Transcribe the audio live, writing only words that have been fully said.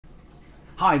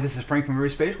Hi, this is Frank from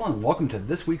VerySpatial, and welcome to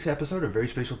this week's episode of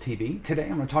VerySpatialTV. Today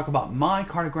I'm going to talk about my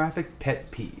cartographic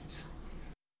pet peeves.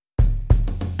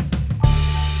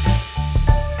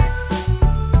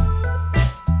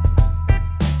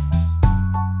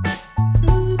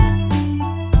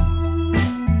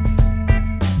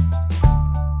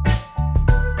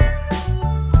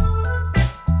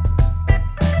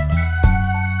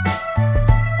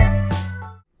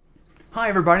 Hi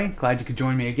everybody, glad you could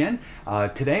join me again.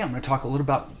 Today I'm going to talk a little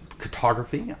about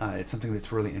cartography. It's something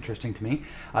that's really interesting to me.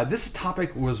 This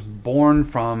topic was born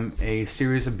from a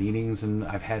series of meetings and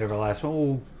I've had over the last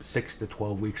 6 to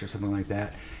 12 weeks or something like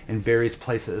that in various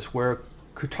places where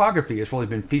cartography has really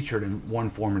been featured in one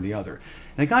form or the other.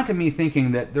 And it got to me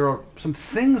thinking that there are some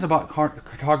things about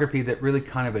cartography that really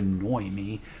kind of annoy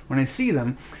me when I see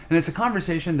them, and it's a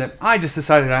conversation that I just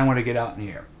decided I want to get out in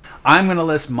the air. I'm going to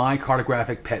list my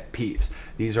cartographic pet peeves.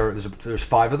 There's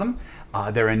 5 of them.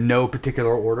 They're in no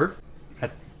particular order.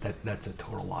 That's a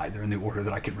total lie. They're in the order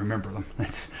that I can remember them.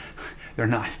 They're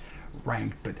not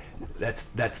ranked, but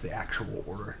that's the actual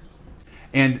order.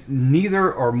 And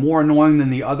neither are more annoying than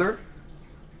the other.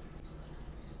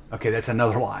 Okay, that's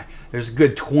another lie. There's a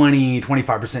good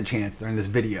 20-25% chance during this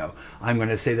video I'm going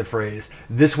to say the phrase,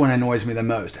 "This one annoys me the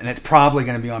most," and it's probably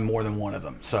going to be on more than one of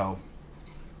them. So,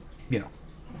 you know,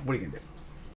 what are you going to do?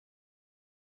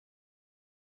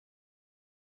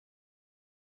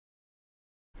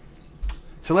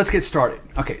 So let's get started.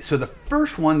 Okay, so the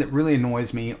first one that really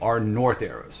annoys me are north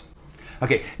arrows.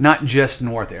 Okay, not just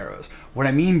north arrows. What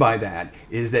I mean by that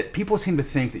is that people seem to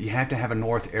think that you have to have a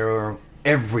north arrow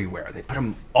everywhere. They put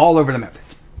them all over the map.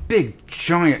 It's big,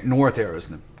 giant north arrows,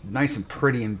 and they're nice and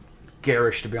pretty and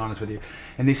garish, to be honest with you.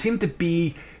 And they seem to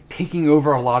be taking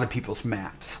over a lot of people's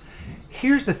maps.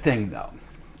 Here's the thing, though.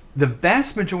 The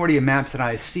vast majority of maps that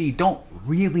I see don't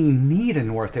really need a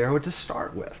north arrow to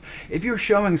start with. If you're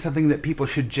showing something that people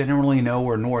should generally know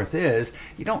where north is,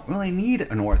 you don't really need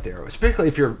a north arrow, especially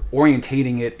if you're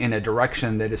orientating it in a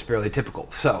direction that is fairly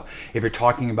typical. So if you're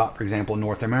talking about, for example,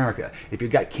 North America, if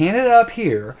you've got Canada up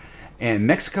here and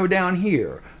Mexico down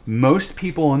here, most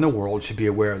people in the world should be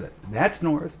aware that that's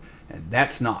north and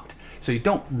that's not. So you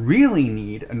don't really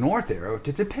need a north arrow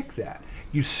to depict that.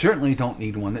 You certainly don't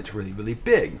need one that's really, really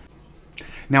big.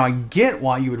 Now, I get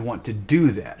why you would want to do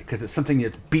that, because it's something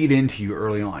that's beat into you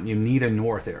early on. You need a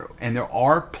north arrow. And there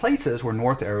are places where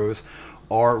north arrows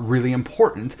are really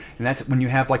important, and that's when you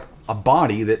have like a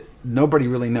body that nobody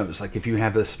really knows. Like if you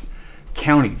have this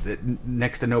county that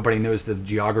next to nobody knows the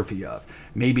geography of,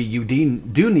 maybe you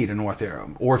do need a north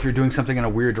arrow. Or if you're doing something in a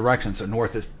weird direction, so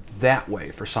north is that way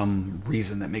for some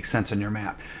reason that makes sense on your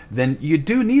map, then you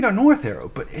do need a north arrow,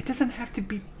 but it doesn't have to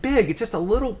be big. It's just a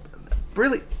little,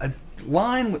 really a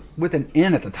line with an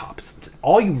N at the top. It's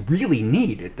all you really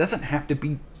need. It doesn't have to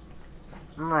be,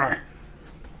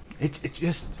 it's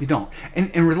just, you don't.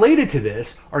 And related to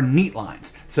this are neat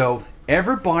lines. So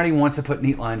everybody wants to put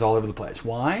neat lines all over the place.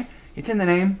 Why? It's in the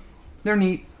name. They're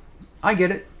neat. I get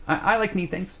it. I like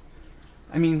neat things.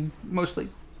 I mean, mostly.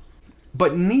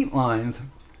 But neat lines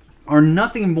are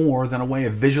nothing more than a way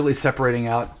of visually separating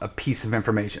out a piece of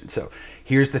information. So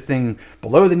here's the thing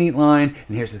below the neat line,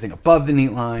 and here's the thing above the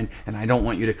neat line, and I don't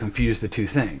want you to confuse the two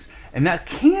things. And that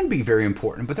can be very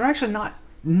important, but they're actually not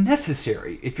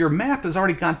necessary if your map has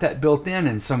already got that built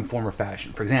in some form or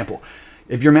fashion. For example,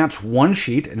 if your map's one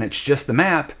sheet and it's just the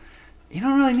map, you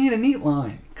don't really need a neat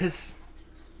line because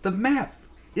the map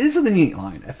is the neat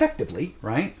line effectively,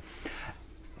 right?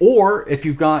 Or if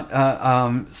you've got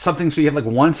something so you have like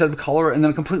one set of color and then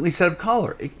a completely set of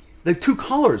color. The two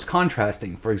colors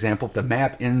contrasting, for example, if the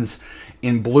map ends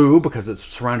in blue because it's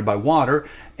surrounded by water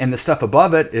and the stuff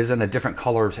above it is in a different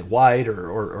color, say white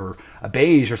or a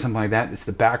beige or something like that, it's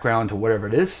the background to whatever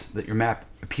it is that your map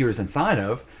appears inside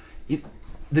of,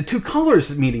 the two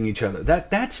colors meeting each other,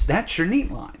 that's your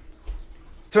neat line.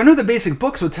 So I know the basic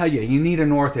books will tell you you need a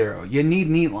north arrow, you need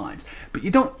neat lines, but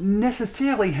you don't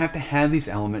necessarily have to have these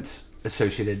elements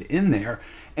associated in there.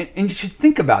 And you should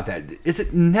think about that. Is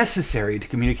it necessary to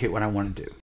communicate what I want to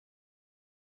do?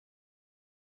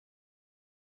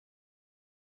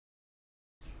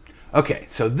 Okay,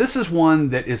 so this is one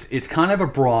that it's kind of a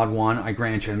broad one, I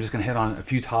grant you. I'm just going to hit on a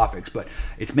few topics, but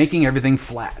it's making everything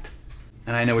flat.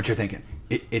 And I know what you're thinking.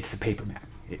 It's a paper map.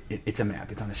 It's a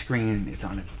map. It's on a screen. It's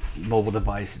on a mobile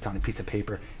device. It's on a piece of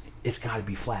paper. It's got to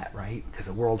be flat, right? Because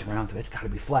the world's round, so it's got to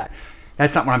be flat.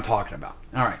 That's not what I'm talking about.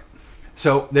 All right.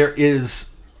 So there is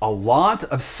a lot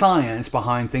of science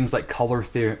behind things like color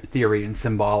theory and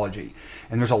symbology.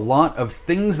 And there's a lot of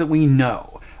things that we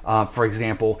know. For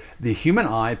example, the human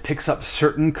eye picks up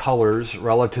certain colors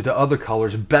relative to other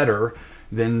colors better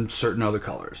than certain other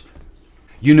colors.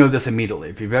 You know this immediately.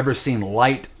 If you've ever seen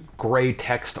light gray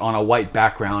text on a white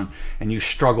background and you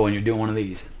struggle and you're doing one of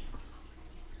these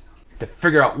to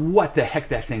figure out what the heck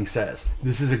that thing says.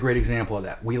 This is a great example of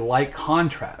that. We like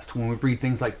contrast. When we read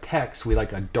things like text, we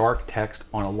like a dark text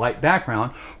on a light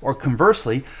background, or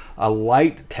conversely, a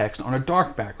light text on a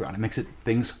dark background. It makes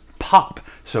things pop.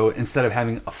 So instead of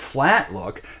having a flat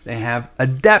look, they have a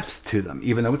depth to them.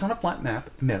 Even though it's on a flat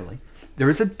map, admittedly, there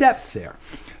is a depth there.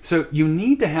 So you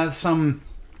need to have some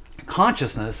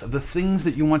consciousness of the things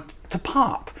that you want to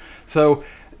pop. So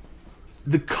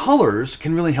the colors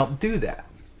can really help do that.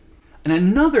 And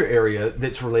another area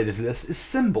that's related to this is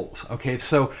symbols. Okay,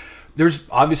 so there's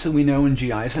obviously, we know in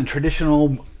GIS and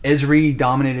traditional Esri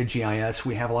dominated GIS,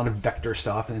 we have a lot of vector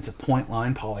stuff, and it's a point,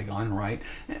 line, polygon, right?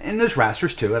 And there's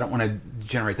rasters too. I don't want to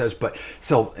generate those, but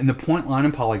so in the point, line,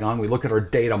 and polygon, we look at our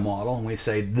data model and we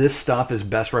say this stuff is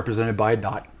best represented by a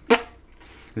dot.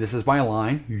 This is by a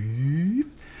line,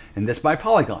 and this by a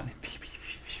polygon.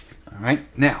 All right,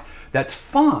 now that's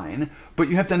fine, but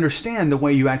you have to understand the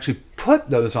way you actually put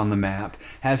those on the map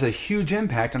has a huge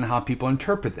impact on how people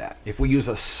interpret that. If we use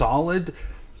a solid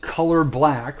color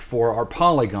black for our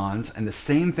polygons and the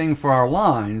same thing for our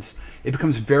lines, it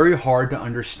becomes very hard to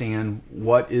understand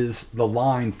what is the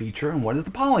line feature and what is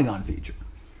the polygon feature.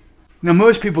 Now,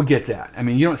 most people get that. I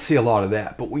mean, you don't see a lot of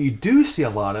that, but what you do see a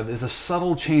lot of is a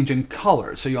subtle change in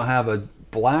color. So you'll have a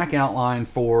black outline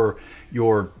for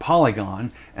your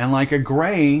polygon and like a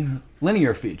gray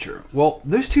linear feature. Well,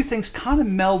 those two things kind of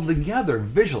meld together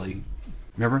visually.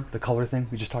 Remember the color thing?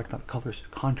 We just talked about the colors,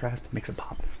 contrast, makes it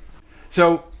pop.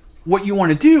 So what you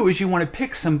want to do is you want to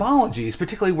pick symbologies,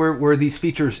 particularly where these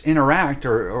features interact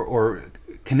or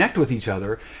connect with each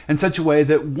other in such a way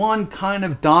that one kind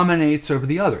of dominates over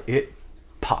the other. It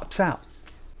pops out.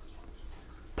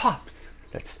 Pops.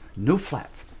 That's no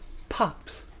flats.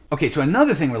 Pops. Okay, so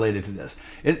another thing related to this,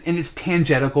 and it's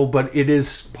tangential, but it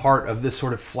is part of this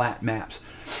sort of flat maps,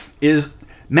 is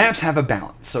maps have a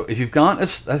balance. So if you've got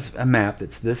a map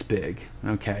that's this big,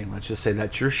 okay, let's just say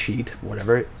that's your sheet,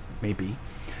 whatever it may be,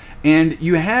 and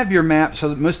you have your map so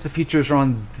that most of the features are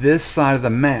on this side of the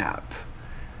map,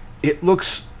 it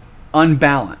looks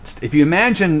unbalanced. If you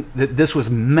imagine that this was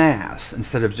mass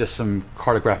instead of just some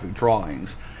cartographic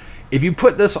drawings, if you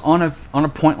put this on a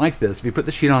point like this, if you put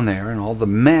the sheet on there and all the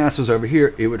mass was over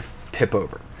here, it would tip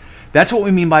over. That's what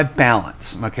we mean by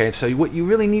balance. Okay, so what you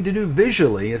really need to do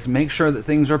visually is make sure that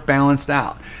things are balanced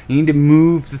out. You need to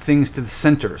move the things to the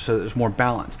center so that there's more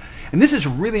balance. And this is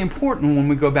really important when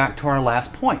we go back to our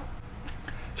last point.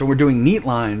 So we're doing neat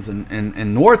lines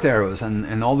and north arrows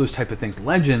and all those type of things,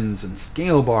 legends and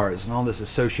scale bars and all this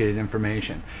associated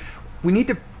information. We need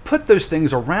to put those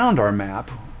things around our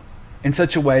map in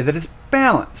such a way that it's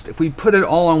balanced. If we put it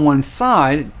all on one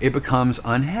side, it becomes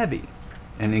unheavy.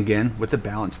 And again, with the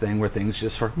balance thing where things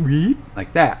just sort of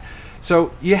like that.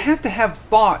 So you have to have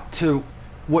thought to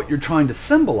what you're trying to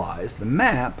symbolize, the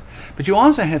map, but you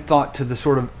also have thought to the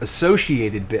sort of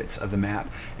associated bits of the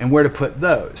map and where to put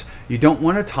those. You don't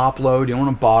want a top load, you don't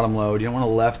want a bottom load, you don't want a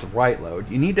left, right load.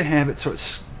 You need to have it sort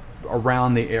of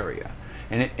around the area.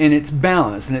 And it's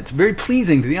balanced, and it's very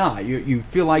pleasing to the eye. You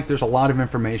feel like there's a lot of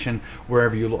information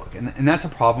wherever you look. And that's a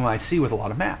problem I see with a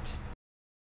lot of maps.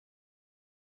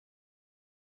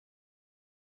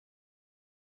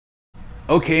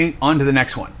 Okay, on to the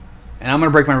next one. And I'm going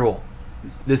to break my rule.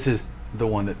 This is the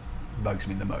one that bugs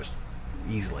me the most,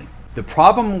 easily. The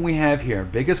problem we have here,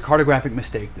 biggest cartographic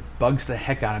mistake that bugs the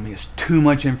heck out of me, is too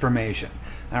much information.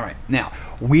 All right, now,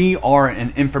 we are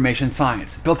an information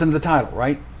science. Built into the title,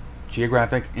 right?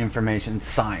 Geographic Information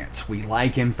Science. We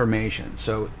like information.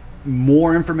 So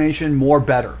more information, more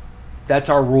better. That's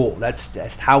our rule.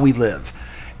 That's how we live.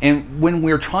 And when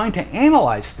we're trying to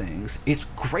analyze things, it's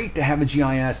great to have a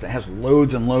GIS that has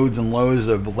loads and loads and loads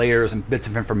of layers and bits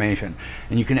of information.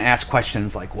 And you can ask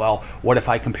questions like, well, what if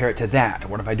I compare it to that? Or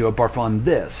what if I do a buffer on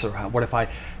this? Or what if I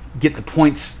get the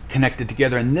points connected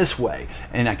together in this way?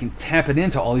 And I can tap it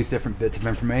into all these different bits of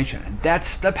information. And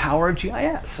that's the power of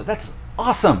GIS. So that's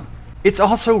awesome. It's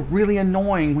also really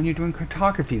annoying when you're doing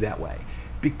cartography that way,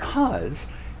 because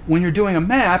when you're doing a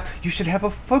map, you should have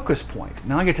a focus point.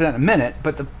 Now I'll get to that in a minute,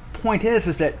 but the point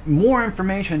is that more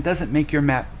information doesn't make your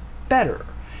map better.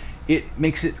 It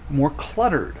makes it more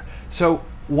cluttered. So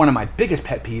one of my biggest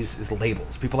pet peeves is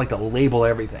labels. People like to label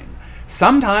everything.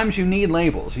 Sometimes you need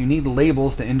labels. You need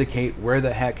labels to indicate where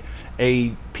the heck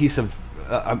a piece of,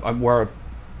 where a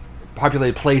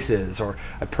populated place is, or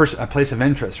a place of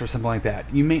interest or something like that.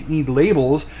 You may need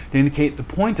labels to indicate the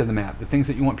point of the map, the things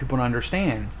that you want people to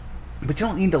understand. But you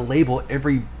don't need to label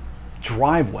every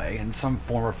driveway in some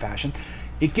form or fashion.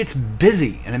 it gets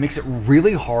busy and it makes it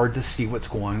really hard to see what's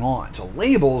going on. So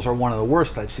labels are one of the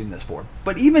worst I've seen this for.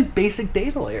 But even basic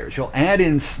data layers, you'll add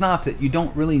in stuff that you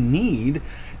don't really need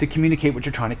to communicate what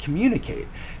you're trying to communicate.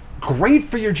 Great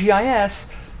for your GIS,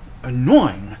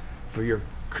 annoying for your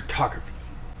cartography.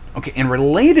 Okay, and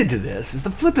related to this is the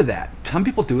flip of that. Some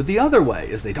people do it the other way,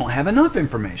 is they don't have enough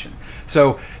information.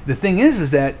 So the thing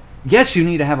is that yes, you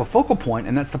need to have a focal point,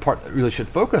 and that's the part that you really should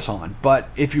focus on. But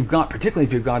if you've got, particularly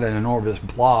if you've got an enormous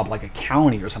blob like a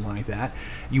county or something like that,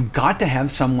 you've got to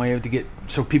have some way to get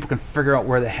so people can figure out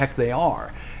where the heck they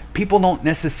are. People don't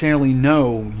necessarily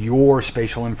know your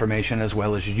spatial information as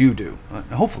well as you do.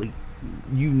 Hopefully,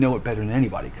 you know it better than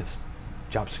anybody because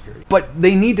job security. But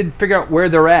they need to figure out where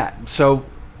they're at. So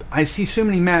I see so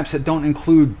many maps that don't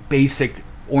include basic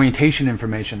orientation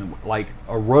information like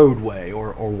a roadway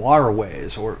or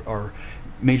waterways or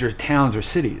major towns or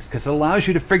cities, because it allows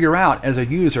you to figure out as a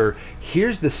user,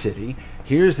 here's the city,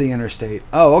 here's the interstate,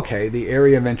 oh okay, the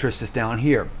area of interest is down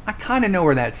here. I kind of know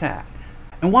where that's at.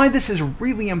 And why this is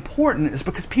really important is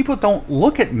because people don't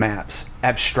look at maps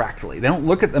abstractly. They don't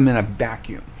look at them in a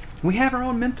vacuum. We have our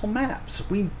own mental maps.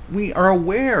 We are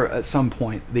aware at some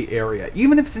point the area,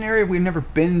 even if it's an area we've never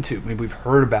been to. Maybe we've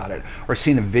heard about it or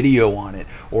seen a video on it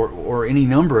or any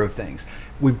number of things.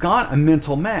 We've got a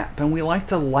mental map, and we like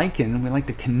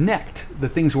to connect the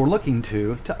things we're looking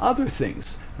to other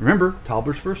things. Remember,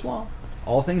 Tauber's first law,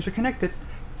 all things are connected.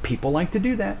 People like to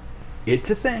do that.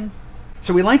 It's a thing.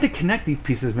 So we like to connect these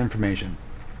pieces of information.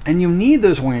 And you need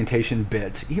those orientation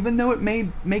bits, even though it may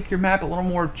make your map a little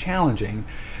more challenging,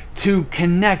 to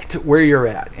connect where you're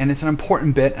at. And it's an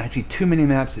important bit, and I see too many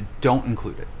maps that don't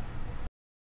include it.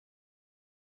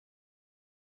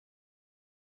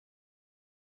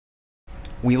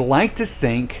 We like to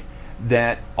think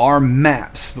that our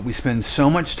maps that we spend so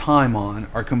much time on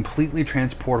are completely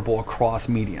transportable across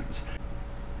mediums.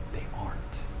 They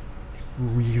aren't. They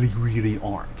really, really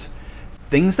aren't.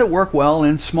 Things that work well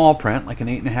in small print, like an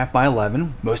 8.5 by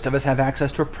 11, most of us have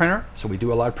access to a printer, so we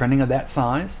do a lot of printing of that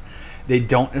size. They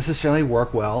don't necessarily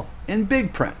work well in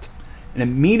big print. In a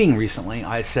meeting recently,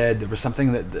 I said there was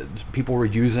something that people were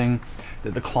using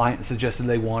that the client suggested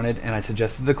they wanted, and I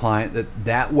suggested to the client that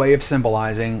that way of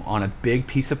symbolizing on a big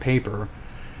piece of paper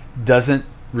doesn't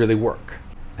really work.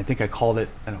 I think I called it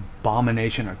an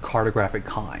abomination of cartographic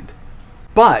kind.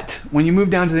 But when you move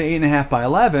down to the 8.5 by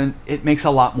 11, it makes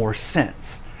a lot more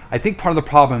sense. I think part of the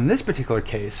problem in this particular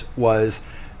case was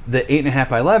the 8.5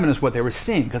 by 11 is what they were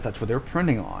seeing because that's what they were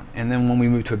printing on. And then when we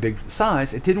moved to a big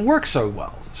size, it didn't work so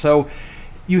well. So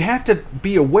you have to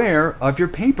be aware of your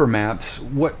paper maps.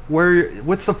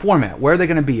 What's the format? Where are they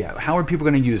going to be at? How are people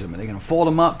going to use them? Are they going to fold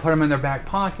them up, put them in their back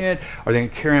pocket? Are they going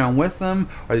to carry on with them?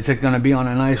 Are they going to be on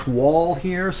a nice wall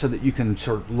here so that you can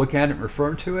sort of look at it and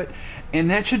refer to it? And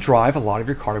that should drive a lot of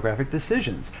your cartographic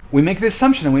decisions. We make the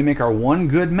assumption and we make our one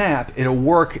good map, it'll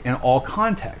work in all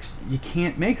contexts. You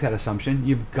can't make that assumption.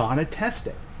 You've got to test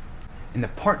it. And the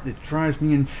part that drives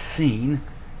me insane,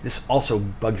 this also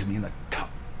bugs me in the top,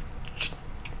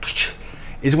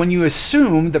 is when you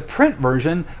assume the print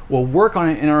version will work on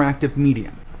an interactive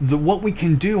medium. What we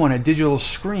can do on a digital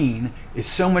screen is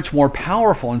so much more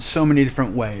powerful in so many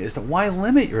different ways that why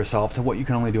limit yourself to what you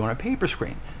can only do on a paper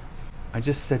screen? I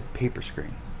just said paper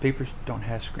screen. Papers don't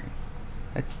have screen.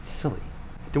 That's silly.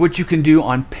 What you can do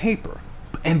on paper.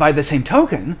 And by the same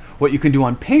token, what you can do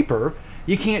on paper,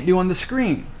 you can't do on the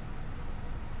screen.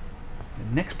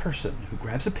 The next person who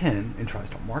grabs a pen and tries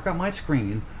to mark up my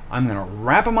screen, I'm going to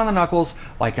rap him on the knuckles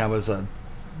like I was a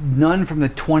nun from the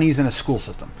 20s in a school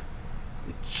system.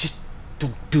 Just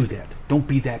don't do that. Don't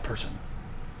be that person.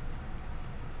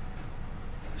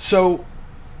 So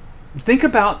think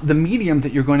about the medium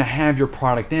that you're going to have your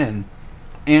product in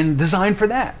and design for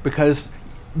that, because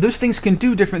those things can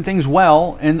do different things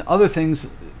well and other things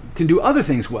can do other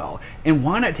things well. And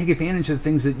why not take advantage of the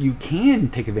things that you can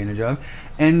take advantage of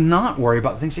and not worry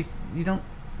about things you don't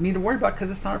need to worry about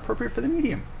because it's not appropriate for the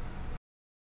medium.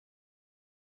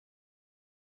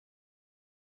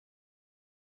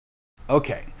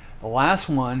 Okay, the last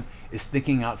one is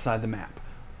thinking outside the map.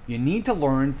 You need to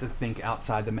learn to think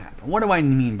outside the map. And what do I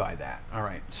mean by that? All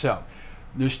right, so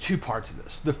there's two parts of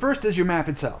this. The first is your map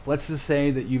itself. Let's just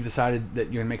say that you've decided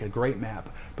that you're gonna make a great map,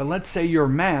 but let's say your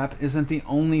map isn't the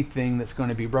only thing that's going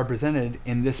to be represented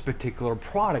in this particular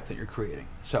product that you're creating.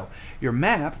 So your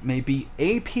map may be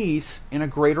a piece in a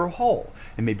greater whole.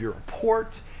 It may be a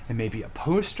report, it may be a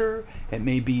poster, it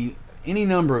may be any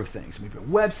number of things, maybe a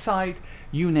website,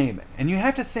 you name it. And you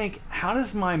have to think, how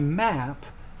does my map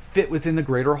fit within the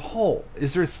greater whole?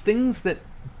 Is there things that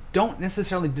don't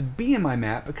necessarily need to be in my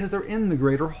map because they're in the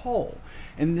greater whole.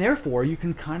 And therefore, you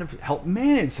can kind of help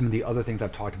manage some of the other things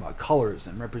I've talked about, colors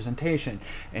and representation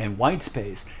and white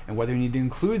space, and whether you need to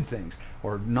include things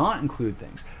or not include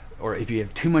things, or if you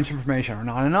have too much information or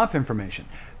not enough information.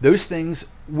 Those things,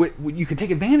 you can take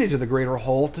advantage of the greater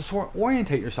whole to sort of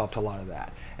orientate yourself to a lot of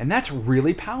that. And that's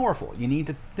really powerful. You need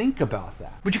to think about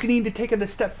that. But you can need to take it a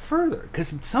step further,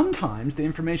 because sometimes the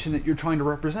information that you're trying to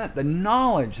represent, the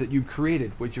knowledge that you've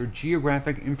created with your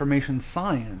geographic information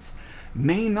science,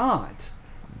 may not,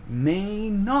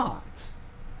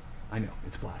 I know,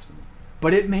 it's blasphemy,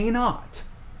 but it may not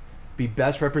be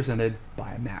best represented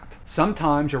by a map.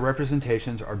 Sometimes your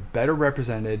representations are better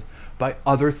represented by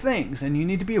other things, and you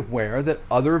need to be aware that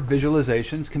other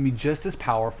visualizations can be just as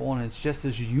powerful and it's just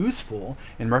as useful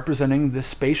in representing the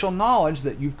spatial knowledge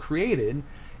that you've created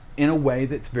in a way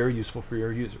that's very useful for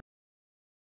your users.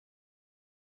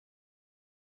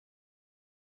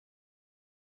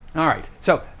 All right,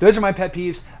 so those are my pet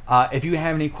peeves. If you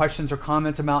have any questions or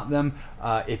comments about them,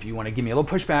 if you want to give me a little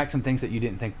pushback, some things that you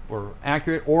didn't think were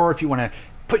accurate, or if you want to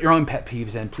put your own pet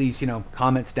peeves in, please,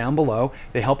 comments down below.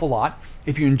 They help a lot.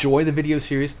 If you enjoy the video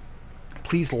series,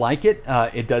 please like it.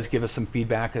 It does give us some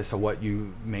feedback as to what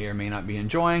you may or may not be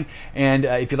enjoying. And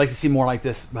if you'd like to see more like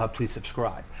this, please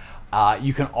subscribe.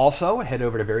 You can also head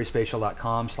over to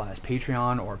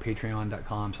VerySpatial.com/Patreon or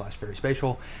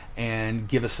Patreon.com/VerySpatial and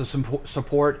give us some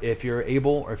support if you're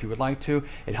able or if you would like to.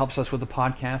 It helps us with the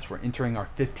podcast. We're entering our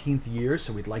 15th year,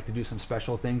 so we'd like to do some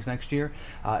special things next year.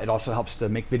 It also helps to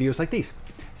make videos like these.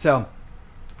 So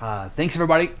thanks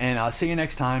everybody, and I'll see you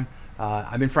next time.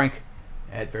 I've been Frank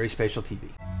at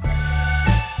VerySpatialTV.